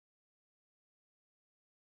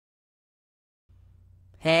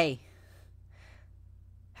Hey,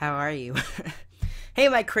 how are you? Hey,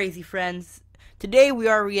 my crazy friends. Today we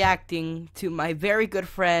are reacting to my very good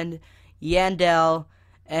friend Yandell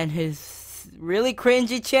and his really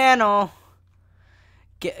cringy channel,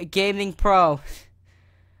 Gaming Pro.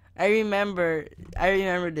 I remember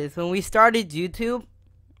this when we started YouTube.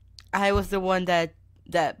 I was the one that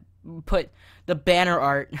put the banner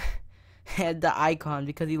art and the icon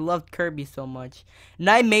because he loved Kirby so much, and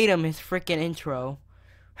I made him his freaking intro.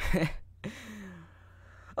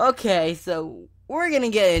 Okay, so we're gonna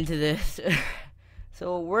get into this.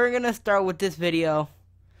 So we're gonna start with this video,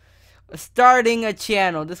 starting a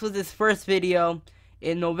channel. This was his first video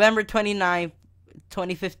in November 29th,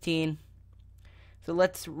 2015. So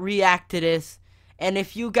let's react to this, and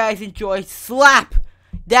if you guys enjoy, slap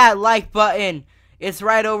that like button. It's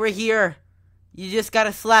right over here. You just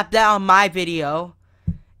gotta slap that on my video.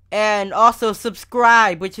 And also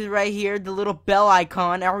subscribe, which is right here, the little bell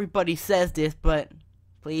icon. Everybody says this, but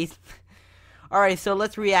please. Alright, so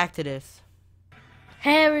let's react to this.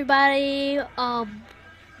 Hey everybody, my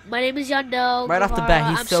name is Yandell. Right off the bat,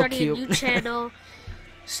 he's I'm so starting cute. a new channel.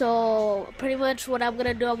 So pretty much what I'm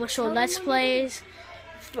gonna do, I'm gonna show Let's Plays.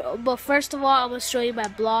 But first of all, I'm gonna show you my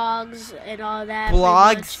blogs and all that.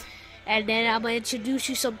 Blogs? And then I'm gonna introduce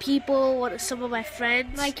you some people, some of my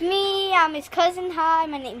friends. Like me, I'm his cousin. Hi,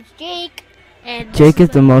 my name's Jake. And Jake is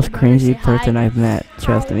the most I'm gonna say cringy person hi. I've met,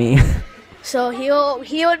 trust me. So he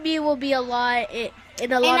and me will be a lot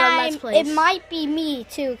in a lot of Let's Plays. It might be me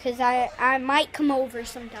too, cause I might come over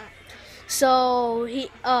sometime. So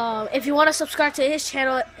if you want to subscribe to his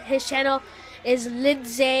channel is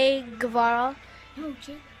Lindsay Guevara. No,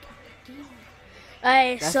 Jake.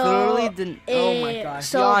 That's So literally the, oh my gosh.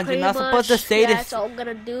 So Jan, you're pretty not supposed to much say this. That's all I'm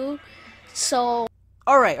gonna do. So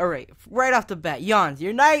Alright. Right off the bat, Jans,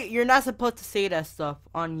 you're not supposed to say that stuff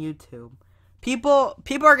on YouTube. People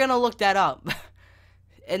are gonna look that up.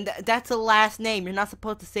 And that's a last name. You're not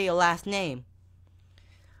supposed to say a last name.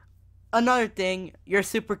 Another thing, you're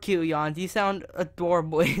super cute, Jans. You sound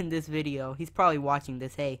adorable in this video. He's probably watching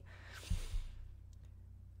this, hey.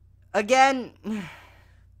 Again,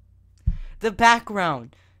 the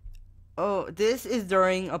background. Oh, this is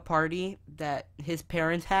during a party that his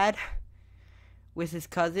parents had with his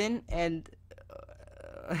cousin, and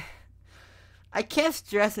I can't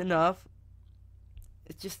stress enough.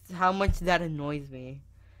 It's just how much that annoys me.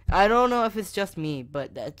 I don't know if it's just me,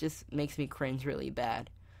 but that just makes me cringe really bad.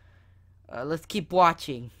 Let's keep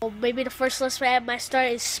watching. maybe the first Let's Play I might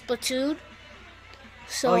start is Splatoon.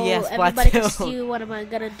 So Oh, yes, everybody can Splatoon. see what am I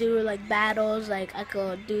gonna do, like battles. Like I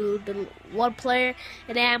could do the one player,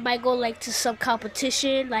 and then I might go like to some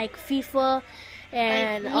competition like FIFA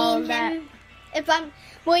and Like, all me and that. him, if I'm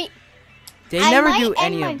wait, They I never might do end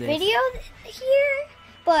any my of this. video here,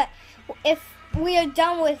 but if we are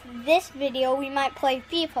done with this video, we might play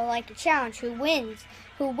FIFA like a challenge. Who wins,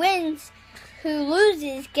 who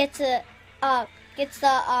loses gets to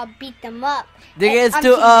beat them up. They get I'm to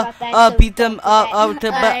kidding about that, so beat them don't up.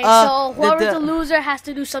 forget. So whoever's the loser has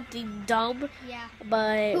to do something dumb. Yeah.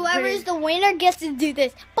 But Whoever's the winner gets to do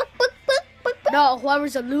this. no,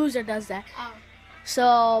 whoever's the loser does that. Oh.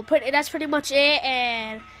 So that's pretty much it.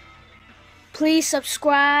 And please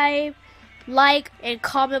subscribe, like, and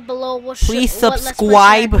comment below what Please what Let's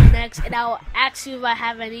Play subscribe. should I do next, and I'll ask you if I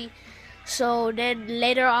have any. So then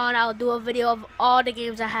later on, I'll do a video of all the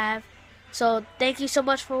games I have. So thank you so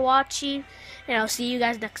much for watching, and I'll see you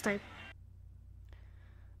guys next time.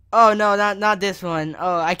 Oh no, not this one.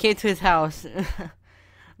 Oh, I came to his house.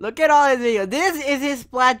 Look at all his videos. This is his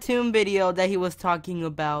Splatoon video that he was talking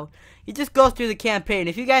about. He just goes through the campaign.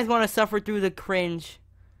 If you guys want to suffer through the cringe,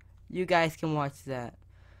 you guys can watch that.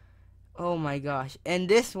 Oh my gosh. And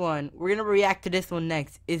this one, we're gonna react to this one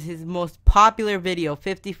next, is his most popular video,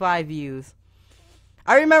 55 views.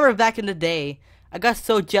 I remember back in the day, I got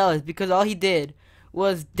so jealous because all he did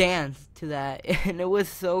was dance to that, and it was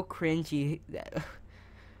so cringy.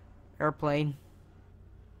 Airplane.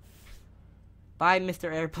 Bye,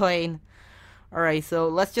 Mr. Airplane. Alright, so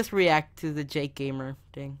let's just react to the Jake Gamer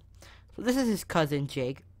thing. So this is his cousin,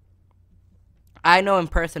 Jake. I know him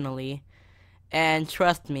personally, and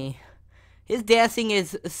trust me, his dancing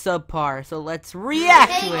is subpar, so let's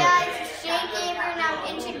react to it. Hey guys, it's Jake Gamer and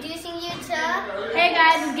I'm introducing you to... Hey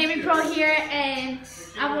guys, it's Gaming Pro here, and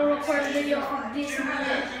I'm gonna record a video from this video.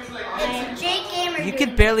 It's Jake Gamer. You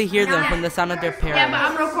could barely hear them from the sound of their Yeah, but parents.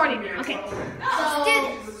 I'm recording it. Okay. Let's do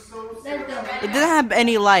this. Let's go. It doesn't have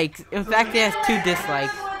any likes. In fact, it has 2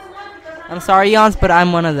 dislikes. I'm sorry, Jans, but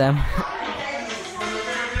I'm one of them.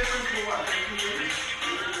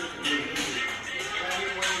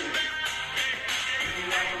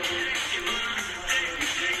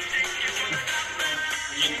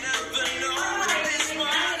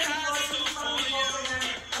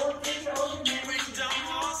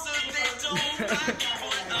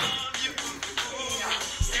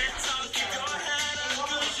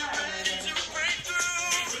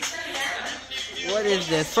 is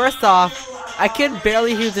this? First off, I can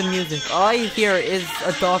barely hear the music. All I hear is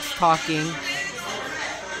adults talking.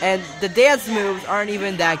 And the dance moves aren't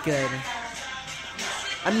even that good.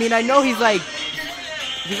 I mean, I know he's like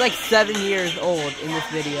 7 years old in this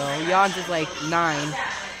video. Jan's is like 9.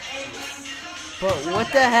 But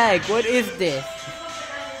what the heck? What is this?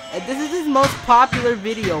 And this is his most popular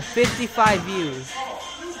video, 55 views.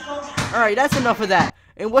 Alright, that's enough of that.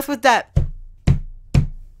 And what's with that?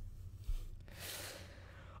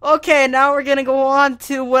 Okay, now we're gonna go on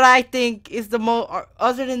to what I think is the most,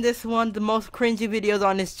 other than this one, the most cringy videos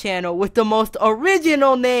on this channel with the most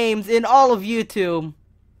original names in all of YouTube.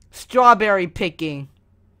 Strawberry picking.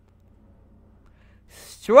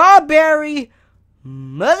 Strawberry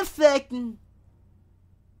motherfucking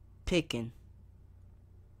picking.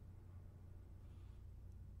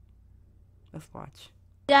 Let's watch.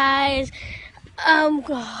 Guys,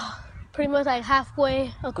 pretty much like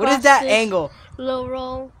halfway across. What is that angle? Little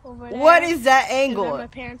roll over there. What is that angle? My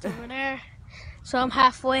parents over there. So I'm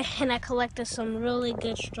halfway, and I collected some really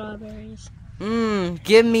good strawberries.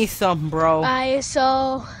 Give me some, bro.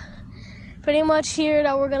 So pretty much here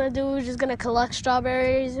that we're gonna do is just gonna collect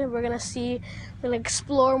strawberries, and we're gonna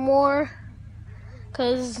explore more,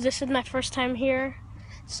 cause this is my first time here.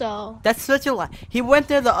 So that's such a lie. He went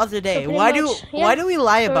there the other day. Why do we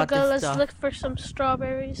lie about this let's stuff? Let's look for some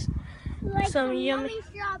strawberries. Like some yummy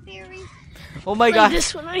strawberries. Oh my like god.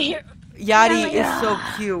 this one right here. Yadi is so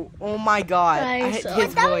cute. Oh my god. Nice.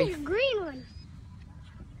 His That voice. was a green one.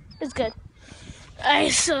 It's good.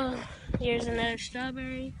 Alright, so here's another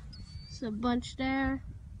strawberry. It's a bunch there.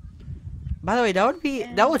 By the way,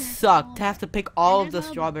 that would suck to have to pick all of the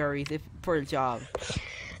strawberries for a job.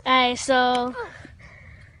 Alright, so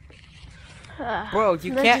Bro,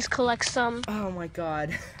 you let's can't just collect some. Oh my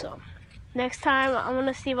god. So next time I'm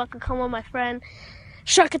gonna see if I can come with my friend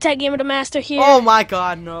Shark Attack Gamer the Master here. Oh my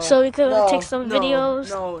god, no. So we could take some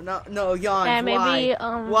videos. No, Jan. And maybe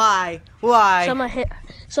Why?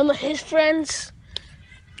 some of his friends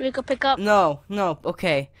we could pick up. No,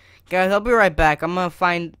 okay. Guys, I'll be right back. I'm gonna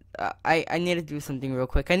find I need to do something real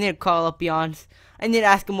quick. I need to call up Jan's. I need to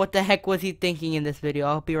ask him what the heck was he thinking in this video.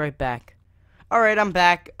 I'll be right back. Alright, I'm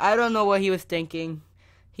back. I don't know what he was thinking.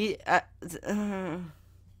 Oh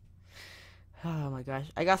my gosh.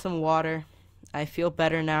 I got some water. I feel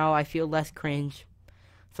better now. I feel less cringe.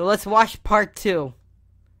 So let's watch part 2.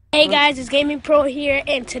 Hey guys, it's Gaming Pro here,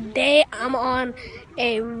 and today I'm on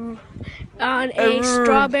a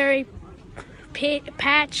strawberry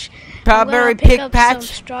patch. Strawberry pick pick up patch.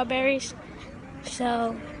 some strawberries.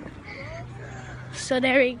 So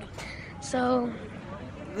there we go. So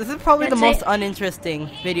This is probably the That's most uninteresting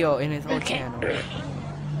video in his whole channel.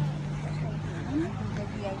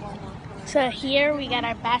 So here we got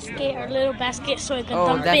our basket, our little basket, so we can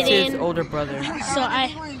dump that's it his in. older brother. So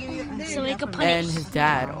we can put And it. his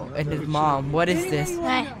dad and his mom. What is this?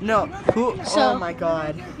 No, who? So- Oh my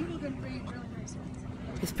god.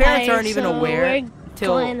 His parents aren't even aware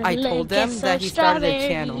till I told them that he started a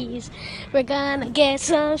channel. We're gonna get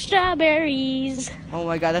some strawberries. Oh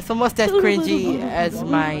my god, that's almost as cringy as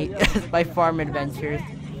my farm adventures.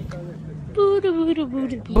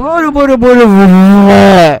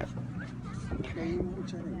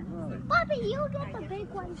 Bobby, you get the big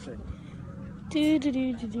one.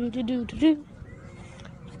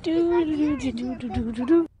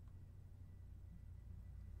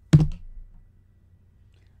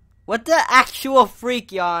 What the actual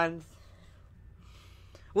freak, Jan?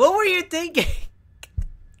 What were you thinking?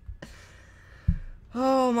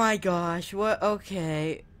 Oh my gosh, what?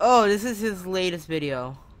 Okay. Oh, this is his latest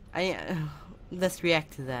video. Let's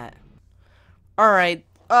react to that. Alright,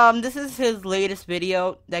 this is his latest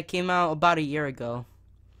video that came out about a year ago.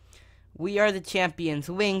 We are the champions.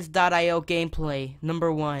 Wings.io gameplay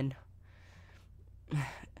number 1.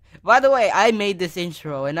 By the way, I made this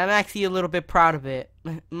intro, and I'm actually a little bit proud of it.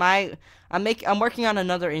 I'm working on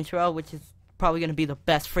another intro, which is probably gonna be the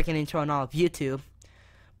best freaking intro on all of YouTube.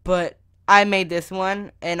 But I made this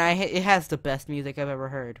one, and it has the best music I've ever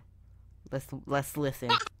heard. Let's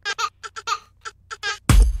listen.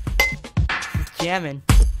 It's jamming.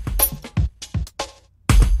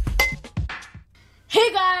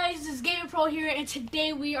 Hey guys, it's Gaming Pro here, and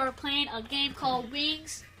today we are playing a game called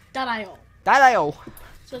Wings.io. Dial.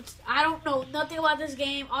 So I don't know nothing about this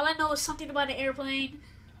game. All I know is something about an airplane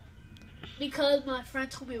because my friend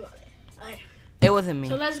told me about it. Alright. It wasn't me.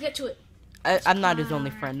 So let's get to it. I'm not his only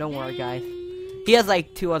friend. Don't worry, guys. He has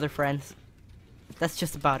like 2 other friends. That's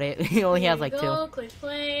just about it. He only has like 2. Click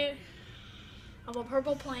play. I'm a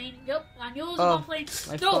purple plane. Yep, I knew it was Oh, a plane.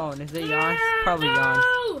 my No. phone. Is it Jan's? Probably No.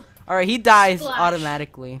 Jan's. Alright, he dies Splash.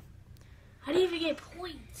 automatically. How do you even get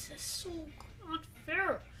points? That's so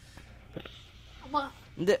unfair.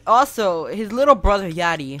 Also, his little brother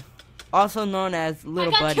Yadi, also known as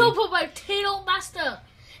Little Buddy. I got killed by Potato Master,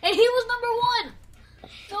 and he was number 1.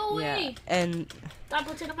 No way. And that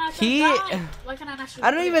Potato Master he, died. Why can't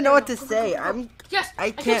I don't even know what to say. Yes,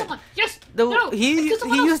 I can't. Yes, he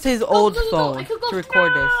used his old phone to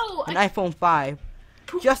record this, an iPhone 5,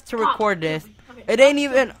 just to record this. It ain't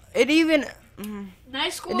even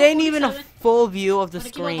a full view of the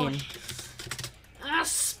screen.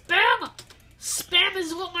 Spam! Spam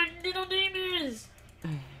is what my middle name is.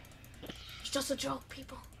 It's just a joke,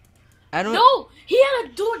 people. No, he had a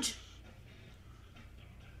dodge.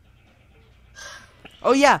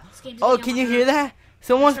 Oh yeah. Oh, can you hear that?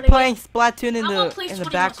 Someone's playing Splatoon in the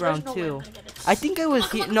background too. I think I was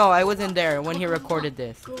I wasn't there when he recorded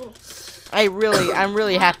this. I'm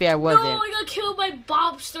really happy I wasn't. No, I got killed by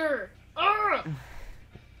Bobster.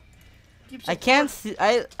 I can't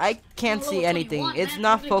see anything. It's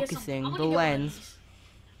not focusing. The lens.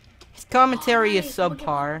 His commentary is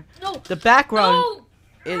subpar. The background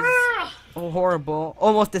is horrible.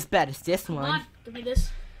 Almost as bad as this one. Give me this.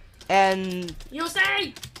 And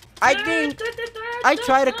I think I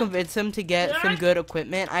tried to convince him to get some good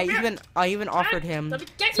equipment. I even offered him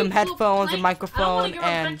some headphones, a microphone,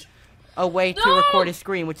 and a way to record his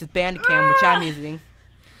screen, which is Bandicam, which I'm using.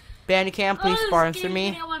 Bandicam, please sponsor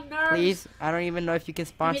me. Please. I don't even know if you can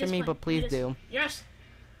sponsor me, but please do. Yes.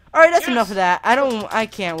 Alright, that's enough of that. I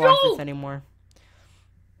can't watch this anymore.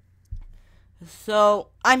 So,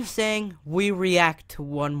 I'm saying we react to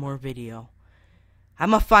one more video.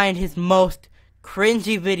 I'm gonna find his most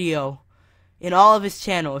cringy video in all of his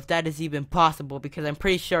channel, if that is even possible, because I'm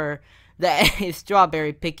pretty sure that his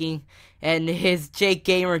strawberry picking and his Jake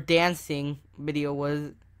Gamer dancing video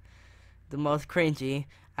was the most cringy.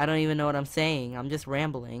 I don't even know what I'm saying. I'm just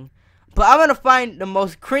rambling. But I'm gonna find the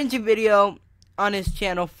most cringy video on his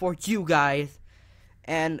channel for you guys,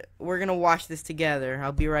 and we're gonna watch this together.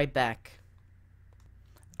 I'll be right back.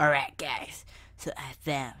 Alright guys, so I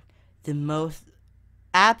found the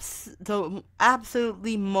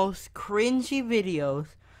absolutely most cringy videos.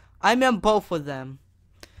 I meant both of them.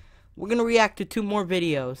 We're gonna react to 2 more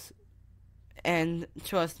videos, and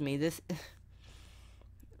trust me, this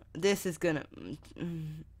is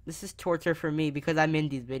torture for me because I'm in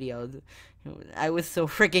these videos. I was so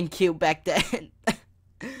freaking cute back then.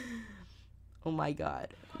 Oh my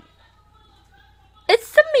god.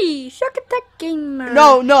 It's me, Shark Attack Gamer.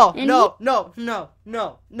 No, me.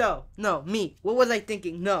 What was I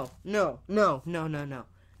thinking? No,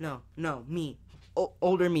 me.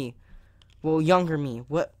 Older me. Well, younger me.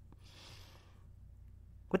 What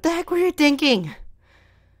the heck were you thinking?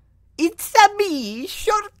 It's me,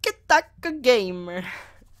 Shark Attack Gamer.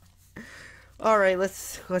 Alright,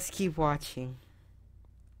 let's keep watching.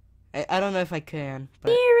 I don't know if I can.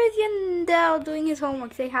 But here is Yandell doing his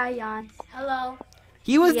homework. Say hi, Jan. Hello.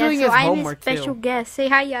 He was doing his homework too. I'm his special guest. Say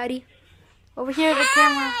hi, Yadi. Over here at the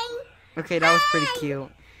camera. Okay, that was pretty cute.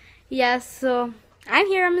 Yeah, so I'm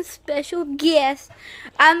here. I'm a special guest.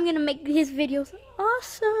 I'm gonna make his videos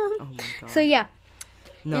awesome. Oh my god. So yeah.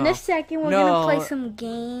 No. In a second, we're gonna play some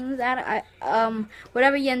games.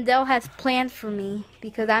 Whatever Yandell has planned for me,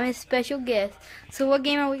 because I'm his special guest. So what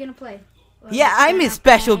game are we gonna play? Yeah, I'm his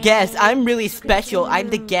special guest. I'm really special. I'm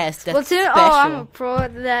the guest that's special. Oh, I'm a pro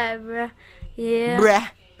at that, bruh. Yeah. Bruh.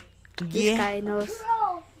 This guy knows.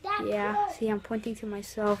 Yeah. See, I'm pointing to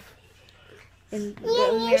myself. And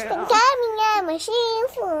You used to call me on my cell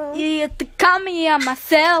phone. You used to call me on my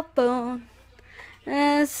cell phone.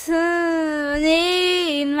 Need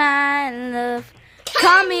my love.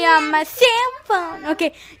 Call me on my cell phone.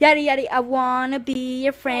 Okay, yada, I wanna be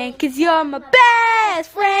your friend, 'cause you're my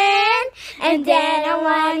best friend. And then I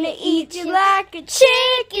wanna eat you like a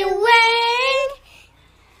chicken wing.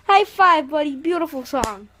 High five, buddy. Beautiful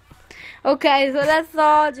song. Okay, so that's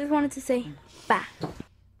all. Just wanted to say bye.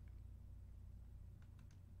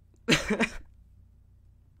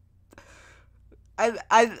 I'm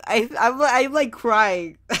like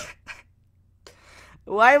crying.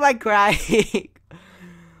 Why am I crying?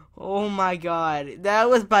 Oh my god. That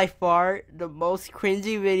was by far the most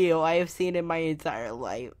cringy video I have seen in my entire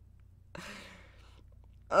life.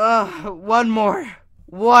 One more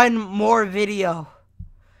video.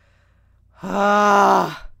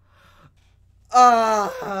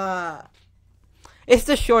 It's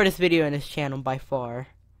the shortest video in his channel by far.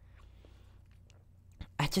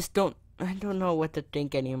 I don't know what to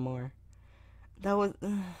think anymore. That was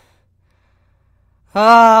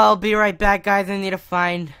I'll be right back, guys. I need to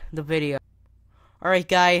find the video. Alright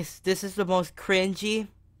guys, this is the most cringy,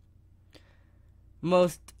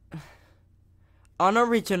 most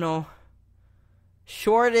unoriginal,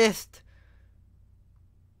 shortest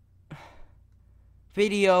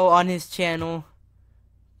video on his channel.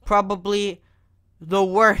 Probably the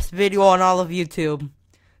worst video on all of YouTube.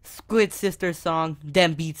 Squid Sister song,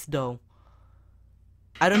 Them Beats Though.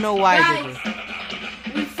 I don't know why I did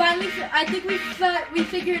this. We finally, I think we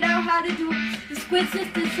figured out how to do the Squid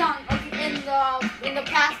Sisters song in the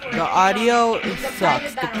password. The audio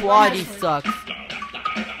sucks. The quality sucks.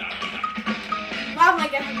 Wow, my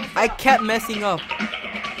God. I kept messing up.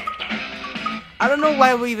 I don't know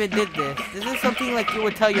why we even did this. This is something like you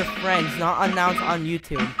would tell your friends, not announce on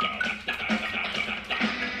YouTube.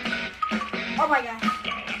 Oh my gosh.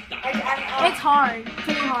 It's hard.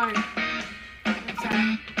 Pretty hard. I'm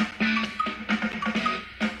sorry.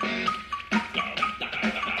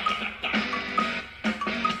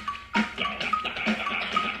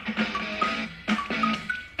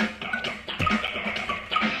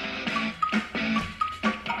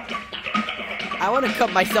 I want to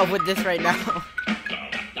cut myself with this right now.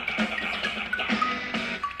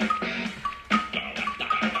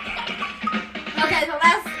 Okay, so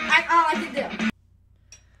that's all I can do.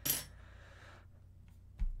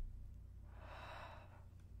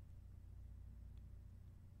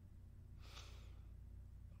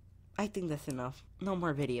 I think that's enough. No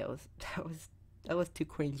more videos. That was too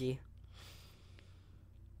cringy.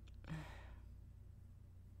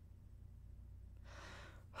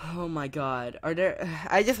 Oh my God.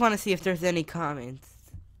 I just want to see if there's any comments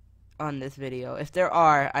on this video. If there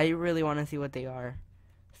are, I really want to see what they are.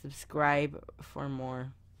 Subscribe for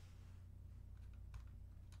more.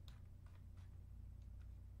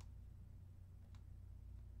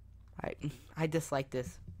 I dislike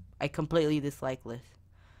this. I completely dislike this.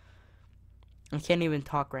 I can't even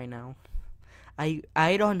talk right now.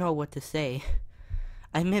 I don't know what to say.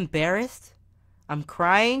 I'm embarrassed. I'm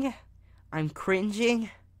crying. I'm cringing.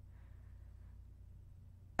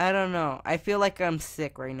 I don't know. I feel like I'm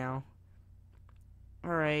sick right now.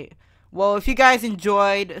 Alright. Well, if you guys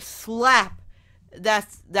enjoyed, slap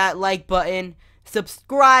that like button.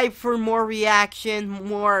 Subscribe for more reaction,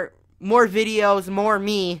 more videos, more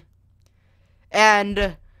me.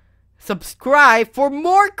 And subscribe for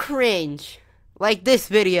more cringe. Like this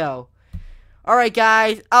video. Alright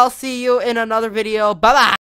guys, I'll see you in another video. Bye-bye.